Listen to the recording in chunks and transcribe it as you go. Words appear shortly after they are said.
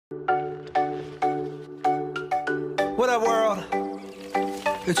What up, world?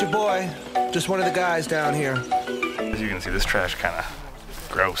 It's your boy, just one of the guys down here. As you can see, this trash kind of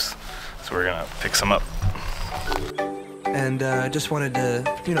gross, so we're gonna pick some up. And just wanted to,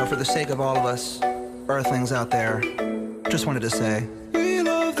 you know, for the sake of all of us earthlings out there, just wanted to say, we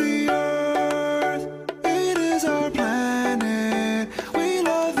love the earth, it is our planet. We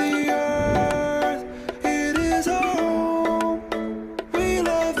love the earth, it is our home. We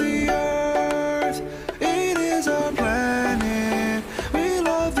love the earth, it is our planet. We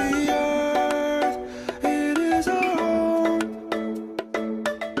love the earth, it is our home.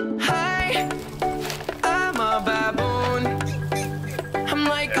 Hi, I'm a baboon. I'm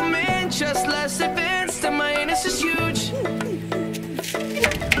like a man, just less advanced, and my anus is huge.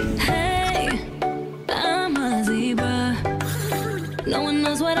 Hey, I'm a zebra. No one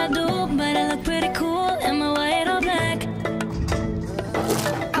knows what I do, but I look pretty cool. Am I white or black?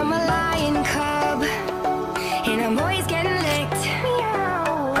 I'm a lion cub, and I'm always getting licked.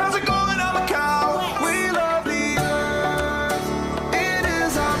 How's it going? I'm a cow. We love the earth. It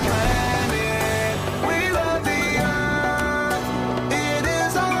is our planet. We love the earth. It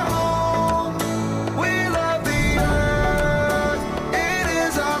is our home. We love the earth. It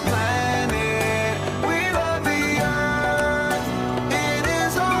is our planet. We love the earth. It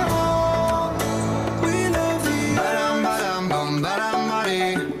is our home. We love the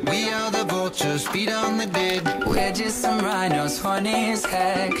earth. We are the vultures, feet on the dead. We're just some rhinos, funny as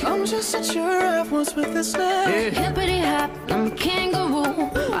heck. I'm just a giraffe once with a snake. Hippity hop, I'm a kangaroo.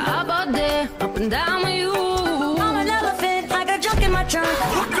 How about that? Up and down with you. I'm an elephant, I got junk in my trunk.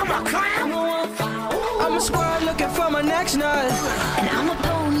 I'm a wolf. I'm a squirrel looking for my next nut. And I'm a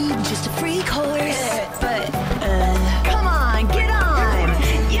pony, just a freak horse. But, come on, get on.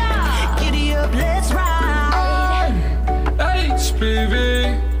 Yeah, giddy up, let's ride. H,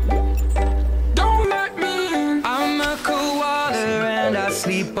 baby, don't let me in. I'm a koala and I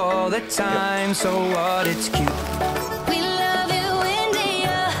sleep all the time. So what? It's cute. We love you,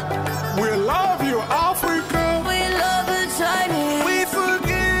 India. We love you, Africa. We love the tiny. We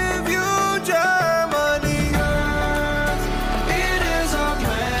forgive you, Germany. Earth, it is our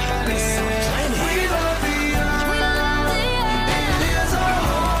planet. We love the earth. We love the It is our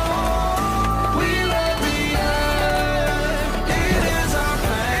home. We love the earth. It is our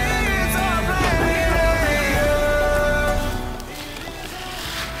planet. We love the earth.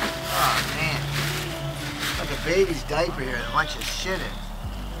 Oh man, like a baby's diaper here and a bunch of shit in it.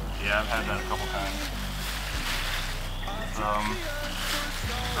 Yeah, I've had that a couple times. It's,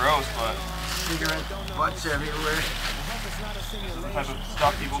 gross, but Cigarette butts everywhere. the type of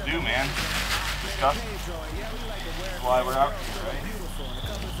stuff people do, man. Disgusting. That's why we're out here, right?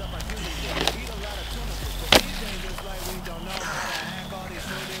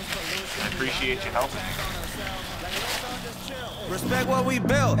 I appreciate you helping me. Respect what we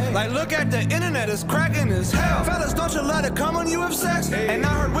built. Like, look at the internet, it's cracking as hell. Fellas, don't you let it come when you have sex? And I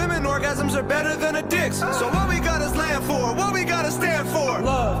heard women orgasms are better than a dick's. So what we got is land for, what we gotta stand for.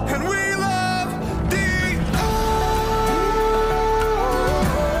 Love. And we love the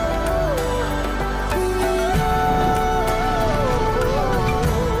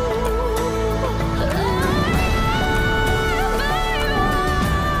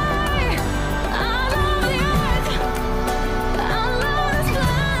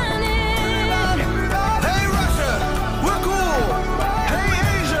Hey Russia, we're cool. Hey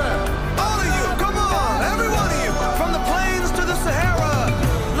Asia, all of you, come on, every one of you. From the plains to the Sahara,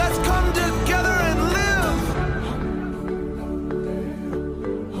 let's come together and live.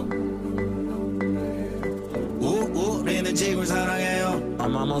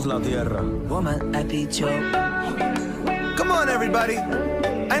 Amamos la tierra. Woman, I beat you. Come on, everybody.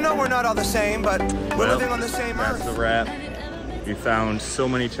 I know we're not all the same, but we're living on the same That's earth. the wrap. We found so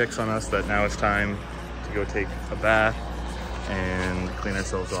many ticks on us that now it's time to go take a bath and clean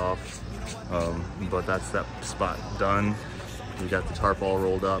ourselves off. But that's that spot done. We got the tarp all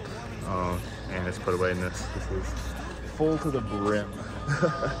rolled up and it's put away in this. This is full to the brim.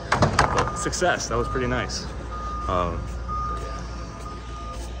 But success, that was pretty nice. Yeah.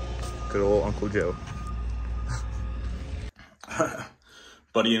 Good old Uncle Joe.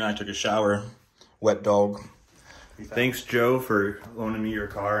 Buddy and I took a shower. Wet dog. Thanks, Joe, for loaning me your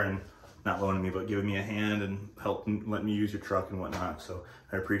car and not loaning me, but giving me a hand and helping, letting me use your truck and whatnot. So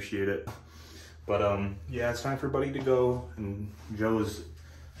I appreciate it. But yeah, it's time for Buddy to go, and Joe's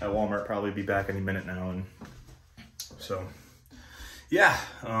at Walmart, probably be back any minute now. And so yeah,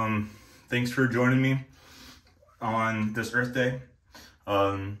 thanks for joining me on this Earth Day.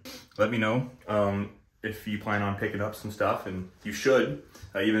 Let me know if you plan on picking up some stuff, and you should,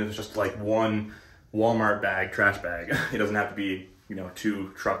 even if it's just like one Walmart bag, trash bag. It doesn't have to be, you know,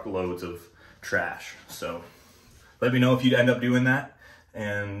 2 truckloads of trash. So let me know if you end up doing that,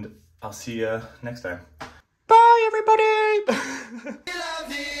 and I'll see you next time. Bye, everybody!